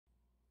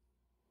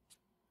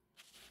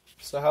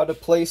So how to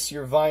place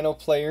your vinyl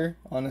player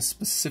on a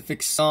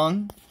specific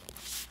song.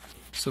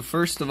 So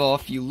first of all,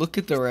 if you look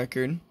at the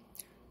record,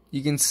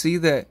 you can see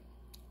that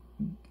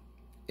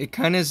it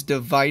kind of is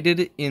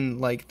divided in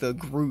like the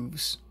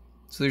grooves.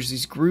 So there's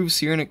these grooves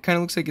here, and it kind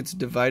of looks like it's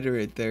divided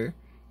right there.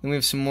 Then we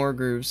have some more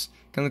grooves.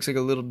 Kind of looks like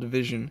a little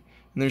division.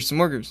 And there's some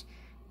more grooves.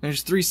 And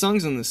there's 3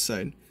 songs on this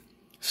side.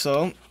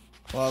 So,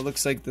 well, it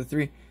looks like the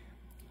 3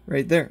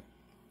 right there.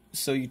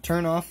 So you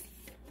turn off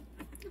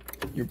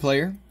your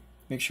player.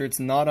 Make sure it's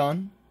not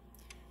on.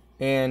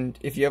 And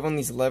if you have one of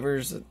these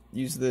levers,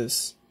 use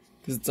this,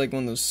 because it's like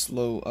one of those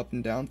slow up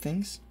and down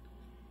things.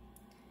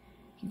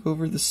 You go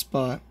over the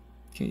spot.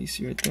 Okay, you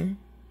see right there?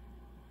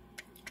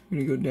 We're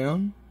going to go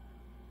down.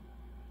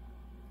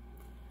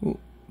 Oh,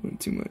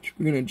 went too much.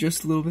 We're going to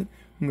adjust a little bit.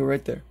 I'm going to go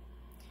right there.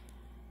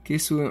 Okay,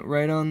 so we went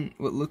right on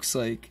what looks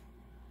like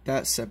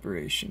that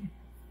separation.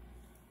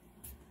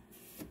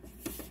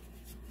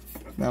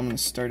 Now I'm going to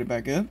start it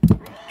back up.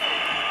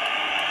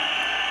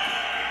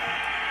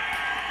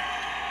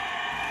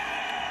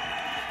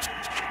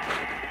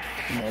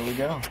 And there we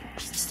go.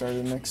 It's the start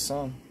of the next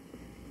song.